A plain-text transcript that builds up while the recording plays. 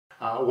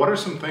what are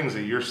some things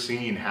that you're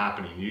seeing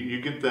happening?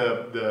 You get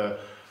the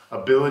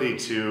ability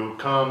to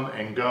come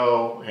and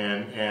go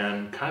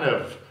and kind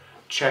of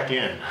check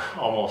in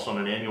almost on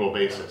an annual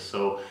basis.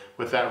 So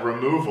with that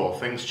removal,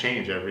 things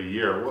change every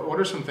year. What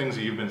are some things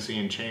that you've been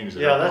seeing change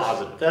that are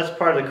positive? That's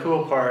part of the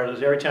cool part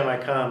is every time I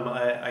come,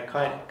 I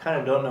kind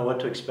of don't know what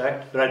to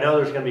expect, but I know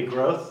there's going to be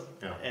growth.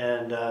 Yeah.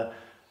 And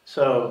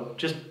so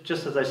just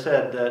as I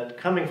said, that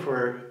coming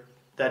for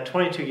that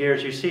 22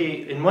 years, you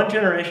see in one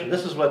generation,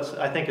 this is what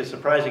I think is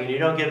surprising, and you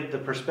don't get the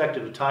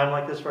perspective of time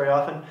like this very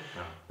often.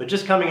 Yeah. But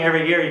just coming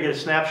every year, you get a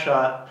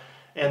snapshot,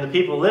 and the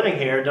people living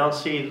here don't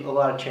see a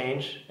lot of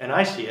change, and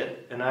I see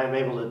it, and I'm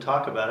able to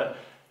talk about it.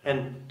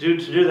 And to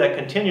do that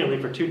continually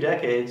for 2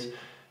 decades,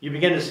 you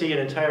begin to see an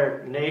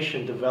entire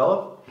nation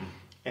develop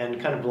and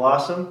kind of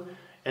blossom.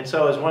 And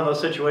so it's one of those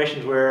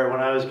situations where when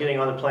I was getting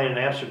on the plane in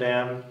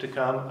Amsterdam to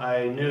come,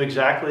 I knew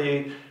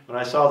exactly when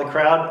I saw the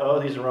crowd, oh,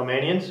 these are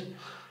Romanians.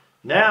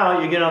 Now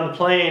you get on the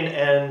plane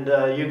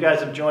and you guys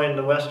have joined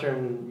the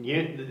Western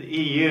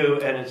EU,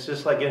 and it's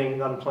just like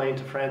getting on a plane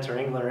to France or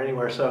England or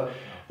anywhere. So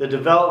the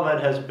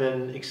development has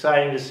been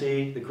exciting to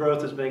see. The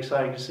growth has been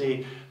exciting to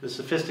see. The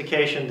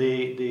sophistication,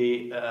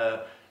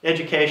 the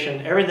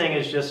education, everything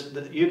is just,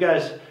 you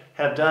guys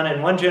have done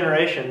in one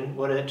generation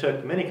what it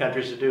took many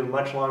countries to do a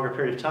much longer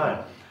period of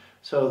time.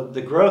 So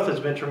the growth has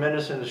been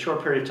tremendous in a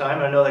short period of time.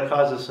 I know that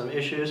causes some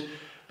issues,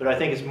 but I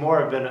think it's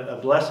more been a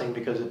blessing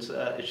because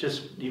it's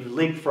just, you've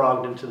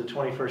leapfrogged into the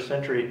 21st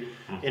century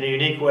in a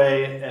unique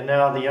way. And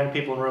now the young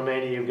people in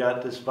Romania, you've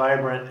got this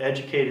vibrant,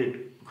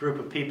 educated group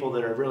of people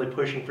that are really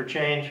pushing for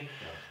change.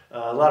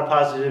 A lot of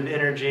positive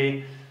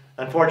energy.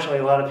 Unfortunately,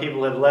 a lot of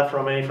people have left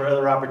Romania for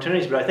other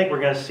opportunities, but I think we're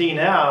going to see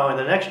now in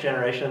the next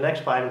generation, the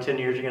next 5 and 10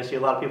 years, you're going to see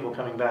a lot of people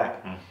coming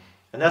back.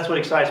 And that's what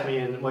excites me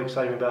and what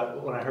excited me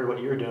about when I heard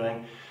what you're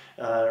doing.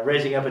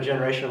 Raising up a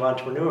generation of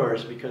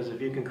entrepreneurs, because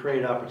if you can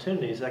create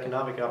opportunities,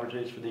 economic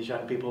opportunities for these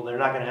young people, they're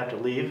not going to have to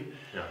leave.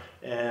 Yeah.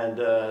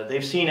 And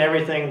they've seen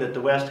everything that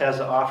the West has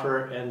to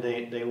offer, and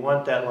they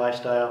want that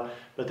lifestyle,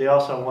 but they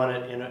also want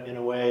it in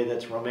a way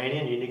that's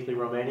Romanian, uniquely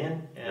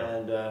Romanian,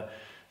 and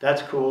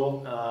that's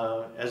cool.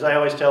 As I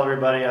always tell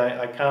everybody,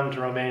 I come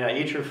to Romania, I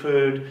eat your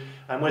food,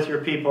 I'm with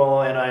your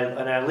people, and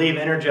I leave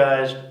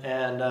energized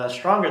and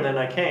stronger than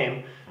I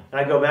came, and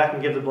I go back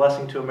and give the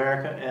blessing to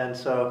America. And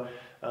so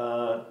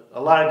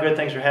a lot of good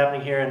things are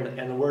happening here,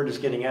 and the word is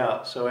getting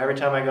out. So every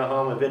time I go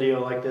home, a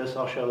video like this,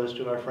 I'll show this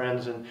to our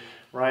friends, and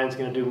Ryan's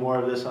going to do more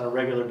of this on a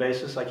regular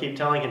basis. I keep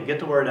telling him, get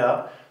the word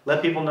out,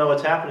 let people know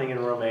what's happening in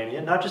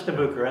Romania, not just in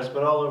Bucharest,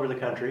 but all over the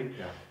country.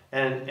 Yeah.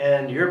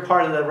 And you're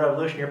part of that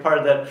revolution, you're part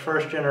of that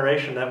first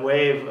generation, that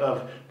wave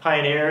of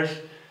pioneers,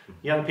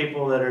 young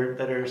people that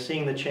are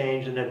seeing the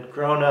change and have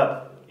grown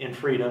up in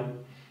freedom.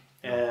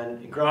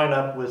 And growing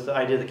up with the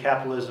idea that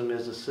capitalism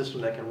is a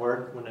system that can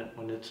work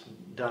when it's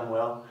done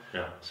well.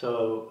 Yeah.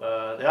 So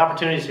the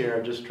opportunities here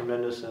are just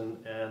tremendous,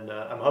 and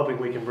I'm hoping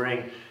we can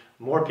bring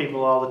more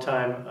people all the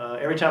time.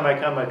 Every time I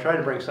come, I try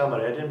to bring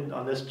somebody. I didn't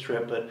on this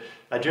trip, but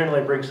I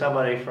generally bring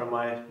somebody from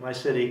my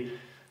city.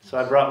 So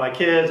I brought my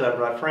kids, I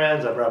brought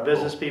friends, I brought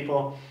business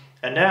people.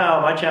 And now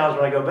my challenge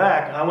when I go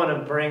back, I want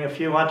to bring a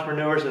few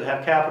entrepreneurs that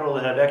have capital,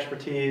 that have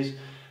expertise,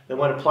 that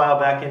want to plow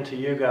back into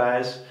you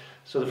guys.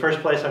 So the first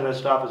place I'm going to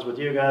stop is with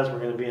you guys. We're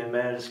going to be in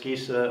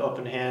Manasquisa,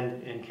 Open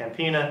Hand in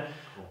Campina.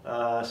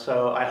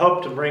 So I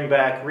hope to bring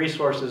back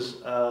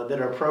resources that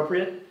are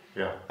appropriate.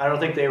 Yeah. I don't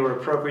think they were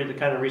appropriate, the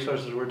kind of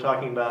resources we were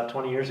talking about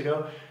 20 years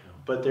ago.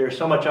 But there's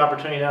so much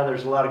opportunity now.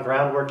 There's a lot of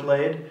groundwork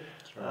laid.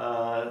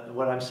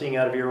 What I'm seeing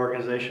out of your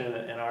organization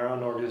and our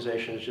own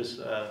organization is just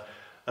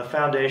a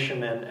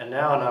foundation and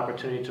now an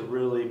opportunity to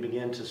really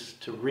begin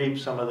to reap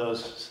some of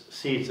those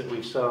seeds that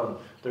we've sown.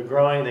 They're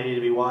growing, they need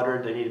to be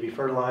watered, they need to be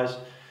fertilized.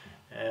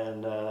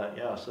 And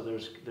yeah, so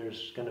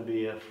there's going to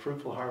be a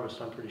fruitful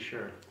harvest, I'm pretty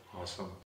sure. Awesome.